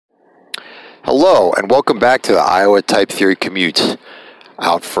Hello, and welcome back to the Iowa Type Theory Commute.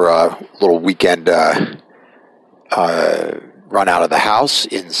 Out for a little weekend run out of the house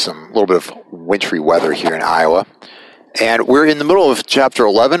in some little bit of wintry weather here in Iowa. And we're in the middle of Chapter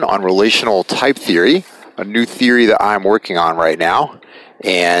 11 on relational type theory, a new theory that I'm working on right now.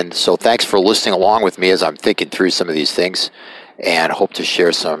 And so thanks for listening along with me as I'm thinking through some of these things, and hope to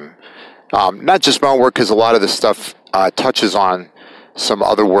share some, not just my own work, because a lot of this stuff touches on some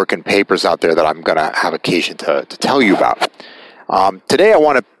other work and papers out there that I'm going to have occasion to tell you about. Today I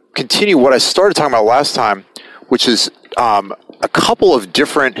want to continue what I started talking about last time, which is a couple of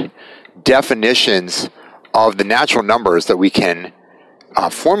different definitions of the natural numbers that we can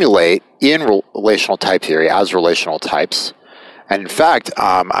formulate in relational type theory as relational types. And in fact,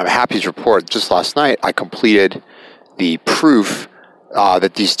 I'm happy to report just last night I completed the proof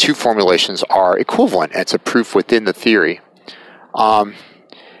that these two formulations are equivalent. And it's a proof within the theory.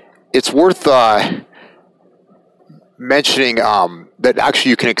 It's worth mentioning that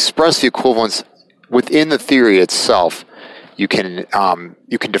actually you can express the equivalence within the theory itself. You can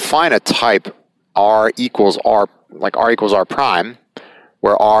define a type R equals R, like R equals R prime,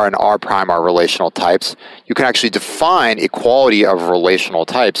 where R and R prime are relational types. You can actually define equality of relational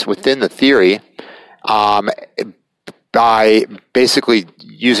types within the theory by basically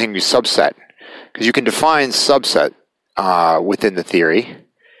using subset, because you can define subset within the theory,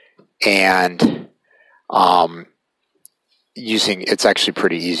 and it's actually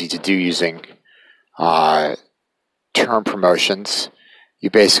pretty easy to do using term promotions. You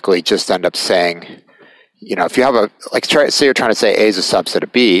basically just end up saying, if you have say you're trying to say A is a subset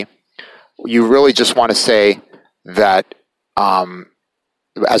of B, you really just want to say that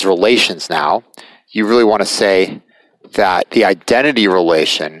as relations now, you really want to say that the identity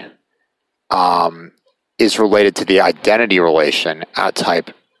relation is related to the identity relation at type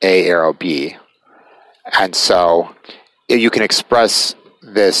A arrow B. And so you can express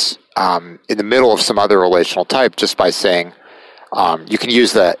this in the middle of some other relational type just by saying, you can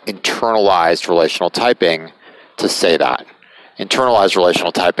use the internalized relational typing to say that. Internalized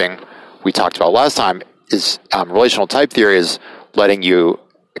relational typing, we talked about last time, is relational type theory is letting you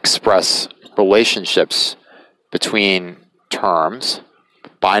express relationships between terms,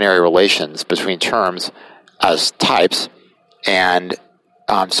 binary relations between terms as types. And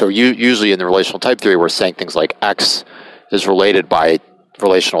so usually in the relational type theory, we're saying things like X is related by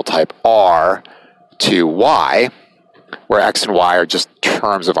relational type R to Y, where X and Y are just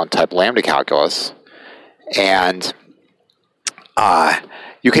terms of untyped lambda calculus. And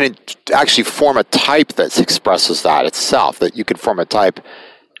you can actually form a type that expresses that itself, that you can form a type,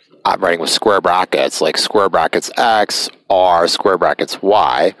 I'm writing with square brackets, like square brackets X, R, square brackets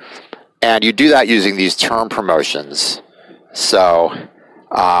Y. And you do that using these term promotions. So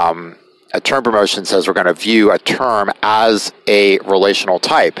a term promotion says we're going to view a term as a relational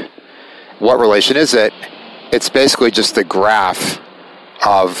type. What relation is it? It's basically just the graph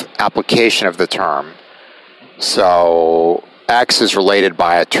of application of the term. So X is related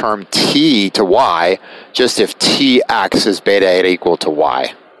by a term T to Y, just if Tx is beta eta equal to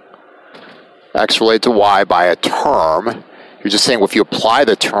Y. X related to Y by a term. You're just saying, well, if you apply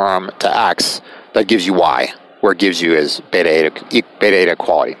the term to X, that gives you Y, where it gives you is beta eta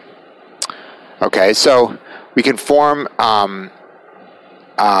equality. Okay, so we can form,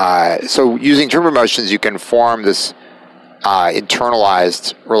 so using term promotions, you can form this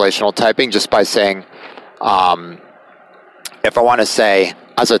internalized relational typing just by saying, if I want to say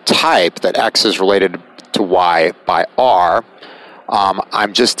as a type that X is related to Y by R,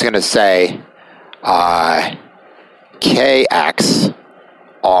 I'm just going to say Kx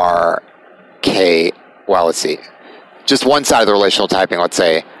R K, well, let's see, just one side of the relational typing, let's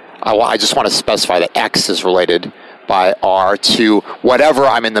say, I just want to specify that X is related by R to whatever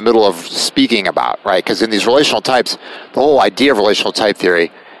I'm in the middle of speaking about, right? Because in these relational types, the whole idea of relational type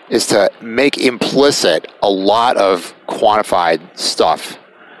theory is to make implicit a lot of quantified stuff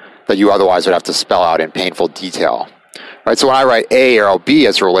that you otherwise would have to spell out in painful detail, right? So when I write A arrow B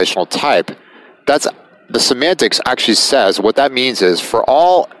as a relational type, that's the semantics actually says what that means is for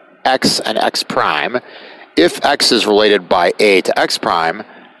all X and X prime, if X is related by A to X prime,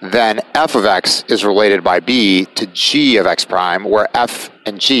 then F of X is related by B to G of X prime, where F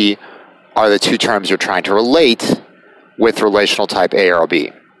and G are the two terms you're trying to relate with relational type A arrow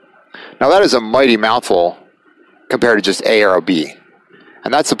B. Now that is a mighty mouthful compared to just A arrow B.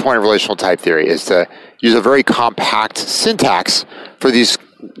 And that's the point of relational type theory, is to use a very compact syntax for these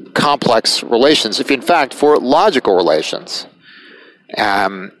complex relations, if in fact for logical relations.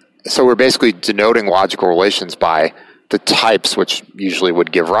 So we're basically denoting logical relations by the types which usually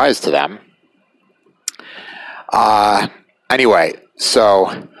would give rise to them. Anyway,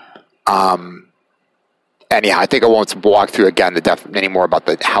 so anyhow, I think I won't walk through again any more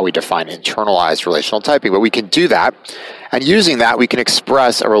about how we define internalized relational typing, but we can do that. And using that, we can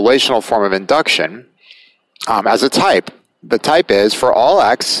express a relational form of induction as a type. The type is for all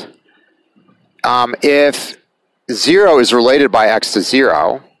x, if 0 is related by x to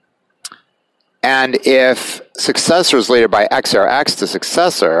 0, and if successor is related by x or x to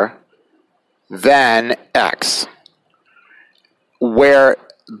successor, then x. Where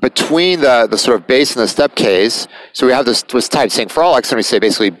between the sort of base and the step case, so we have this type saying for all x, and we say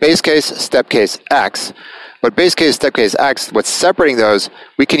basically base case, step case, x. But base case, step case, x, what's separating those,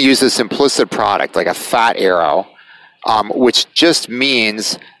 we can use this implicit product, like a fat arrow, which just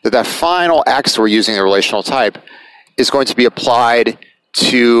means that the final x we're using the relational type is going to be applied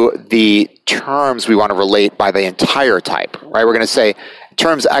to the terms we want to relate by the entire type, right? We're going to say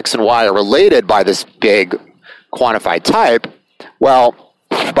terms x and y are related by this big quantified type. Well,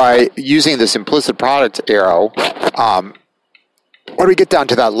 by using this implicit product arrow, when we get down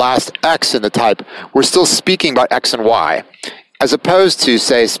to that last x in the type, we're still speaking about x and y, as opposed to,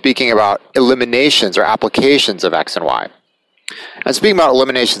 say, speaking about eliminations or applications of x and y. And speaking about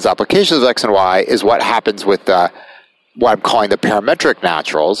eliminations, applications of x and y is what happens with what I'm calling the parametric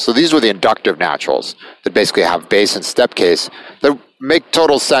naturals. So these were the inductive naturals that basically have base and step case that make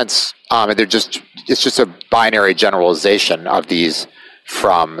total sense. And it's just a binary generalization of these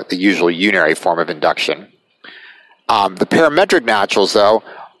from the usual unary form of induction. The parametric naturals, though,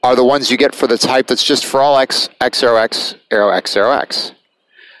 are the ones you get for the type that's just for all x, x arrow x, arrow x, arrow x.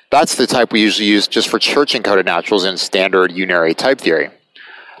 That's the type we usually use just for Church-encoded naturals in standard unary type theory.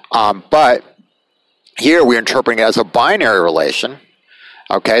 But here we're interpreting it as a binary relation.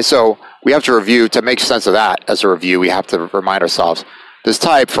 Okay, so we have to review, to make sense of that as a review, we have to remind ourselves, this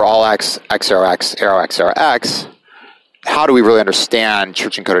type for all x, x arrow x, arrow x, arrow x, how do we really understand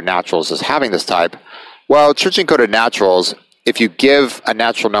Church-encoded naturals as having this type? Well, Church-encoded naturals, if you give a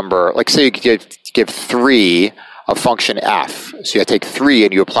natural number, like say you give 3 a function f, so you take 3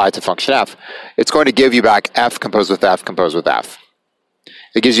 and you apply it to function f, it's going to give you back f composed with f composed with f.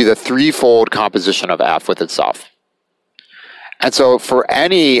 It gives you the threefold composition of f with itself. And so for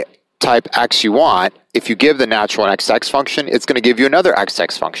any type x you want, if you give the natural an xx function, it's going to give you another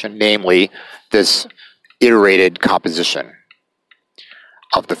xx function, namely this iterated composition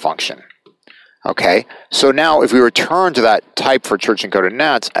of the function. Okay, so now if we return to that type for Church-encoded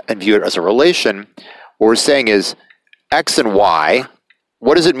nats and view it as a relation, what we're saying is x and y,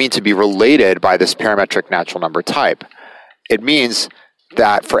 what does it mean to be related by this parametric natural number type? It means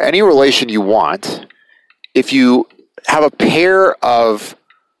that for any relation you want, if you have a pair of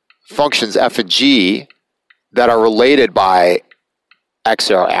functions f and g that are related by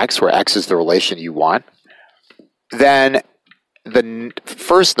x arrow x, where x is the relation you want, then the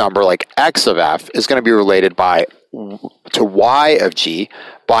first number, like x of f, is going to be related to y of g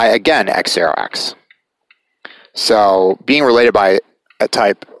by, again, x arrow x. So being related by a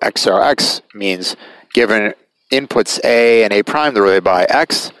type x arrow x means given inputs a and a prime, they're related by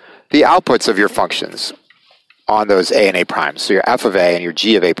x, the outputs of your functions on those a and a primes, so your f of a and your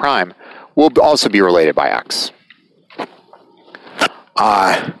g of a prime, will also be related by x.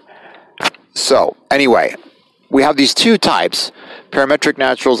 So anyway, we have these two types, parametric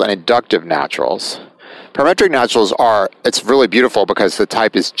naturals and inductive naturals. Parametric naturals it's really beautiful because the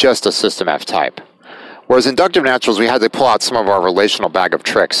type is just a system F type. Whereas inductive naturals, we had to pull out some of our relational bag of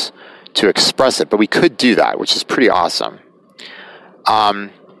tricks to express it, but we could do that, which is pretty awesome.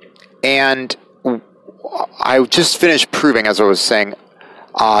 And I just finished proving, as I was saying,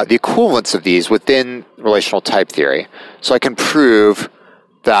 the equivalence of these within relational type theory. So I can prove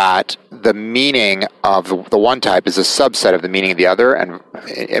that the meaning of the one type is a subset of the meaning of the other, and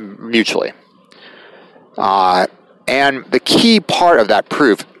mutually. And the key part of that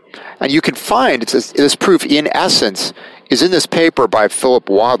proof, and you can find this proof in essence, is in this paper by Philip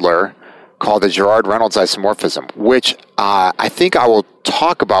Wadler called the Girard-Reynolds isomorphism, which I think I will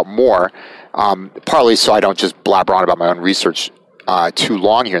talk about more, partly so I don't just blabber on about my own research too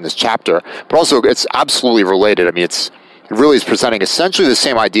long here in this chapter, but also it's absolutely related. I mean, it really is presenting essentially the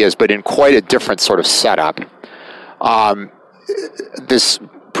same ideas, but in quite a different sort of setup.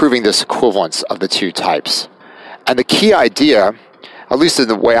 Proving this equivalence of the two types. And the key idea, at least in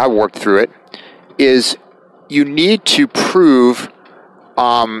the way I worked through it, is you need to prove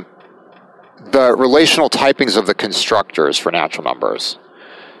the relational typings of the constructors for natural numbers.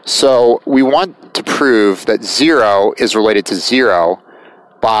 So we want to prove that 0 is related to 0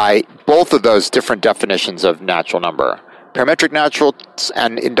 by both of those different definitions of natural number. Parametric naturals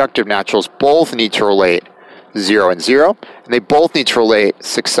and inductive naturals both need to relate 0 and 0, and they both need to relate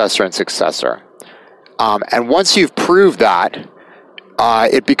successor and successor. And once you've proved that,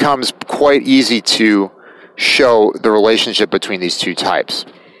 it becomes quite easy to show the relationship between these two types.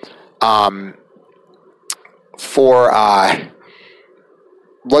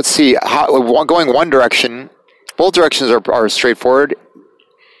 Let's see, going one direction, both directions are straightforward.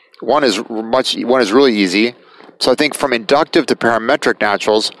 One is really easy. So I think from inductive to parametric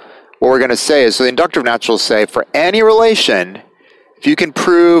naturals, what we're going to say is, so the inductive naturals say for any relation, if you can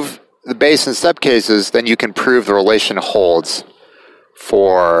prove the base and step cases, then you can prove the relation holds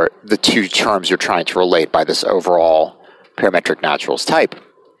for the two terms you're trying to relate by this overall parametric naturals type.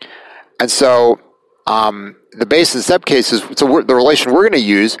 And so the base and step cases, so the relation we're going to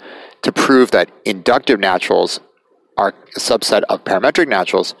use to prove that inductive naturals are a subset of parametric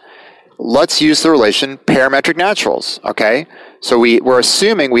naturals, let's use the relation parametric naturals, okay? So we're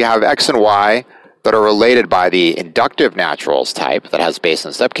assuming we have x and y that are related by the inductive naturals type that has base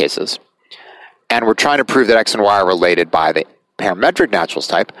and step cases, and we're trying to prove that x and y are related by the parametric naturals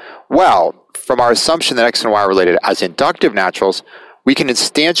type. Well, from our assumption that x and y are related as inductive naturals, we can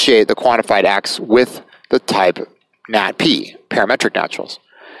instantiate the quantified x with the type nat p, parametric naturals.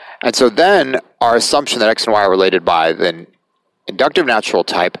 And so then our assumption that x and y are related by the inductive natural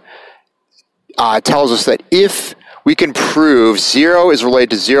type tells us that if we can prove 0 is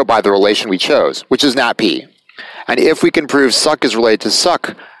related to 0 by the relation we chose, which is nat p, and if we can prove suck is related to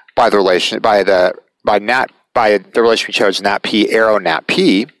suck by the relation by the relation we chose, nat p arrow nat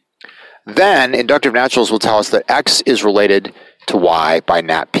p, then inductive naturals will tell us that x is related to y by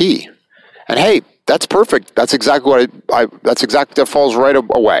nat p. And hey, that's perfect. That's exactly that falls right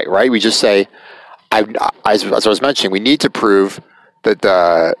away, right? We just say, as I was mentioning, we need to prove that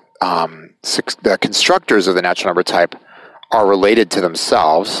the constructors of the natural number type are related to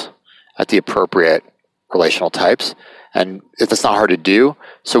themselves at the appropriate relational types. And that's not hard to do.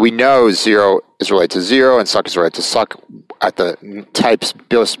 So we know 0 is related to 0 and suck is related to suck at the types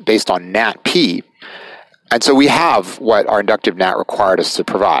based on nat p. And so we have what our inductive nat required us to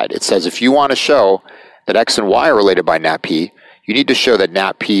provide. It says if you want to show that x and y are related by nat p, you need to show that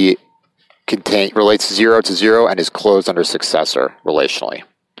nat p relates 0 to 0 and is closed under successor relationally.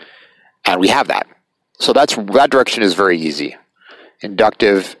 And we have that. So that direction is very easy.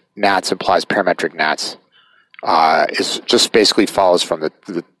 Inductive nats implies parametric nats. Is just basically follows from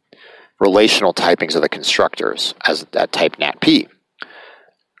the relational typings of the constructors as that type nat p.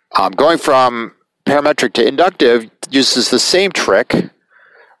 Going from parametric to inductive uses the same trick,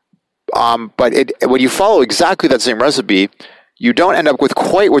 but when you follow exactly that same recipe, you don't end up with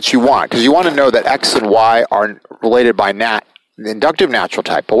quite what you want, because you want to know that x and y are related by the inductive natural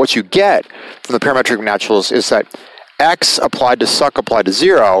type. But what you get from the parametric naturals is that x applied to suck applied to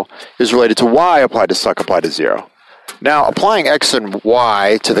 0 is related to y applied to suck applied to 0. Now, applying x and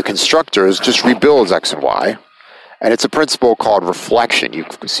y to the constructors just rebuilds x and y, and it's a principle called reflection. You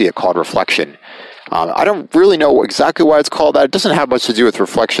can see it called reflection. I don't really know exactly why it's called that. It doesn't have much to do with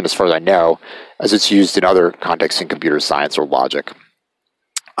reflection as far as I know, as it's used in other contexts in computer science or logic.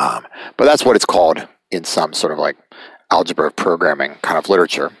 But that's what it's called in some sort of like algebra of programming kind of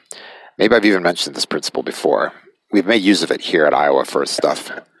literature. Maybe I've even mentioned this principle before. We've made use of it here at Iowa First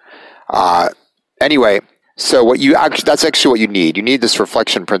stuff. Anyway, so that's actually what you need. You need this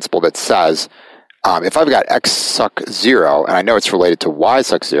reflection principle that says, if I've got x suck 0, and I know it's related to y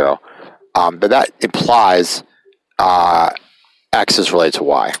suck 0, but that implies x is related to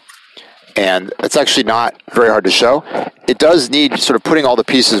y. And it's actually not very hard to show. It does need, sort of putting all the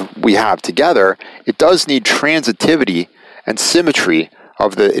pieces we have together, it does need transitivity and symmetry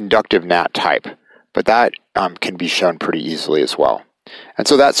of the inductive nat type. But that can be shown pretty easily as well. And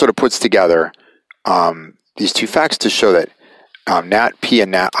so that sort of puts together these two facts to show that nat p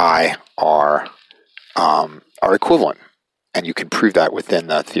and nat I are equivalent. And you can prove that within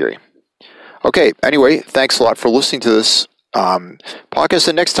the theory. Okay, anyway, thanks a lot for listening to this podcast.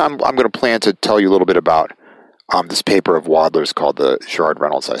 And next time I'm going to plan to tell you a little bit about this paper of Wadler's called the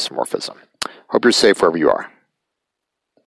Girard-Reynolds isomorphism. Hope you're safe wherever you are.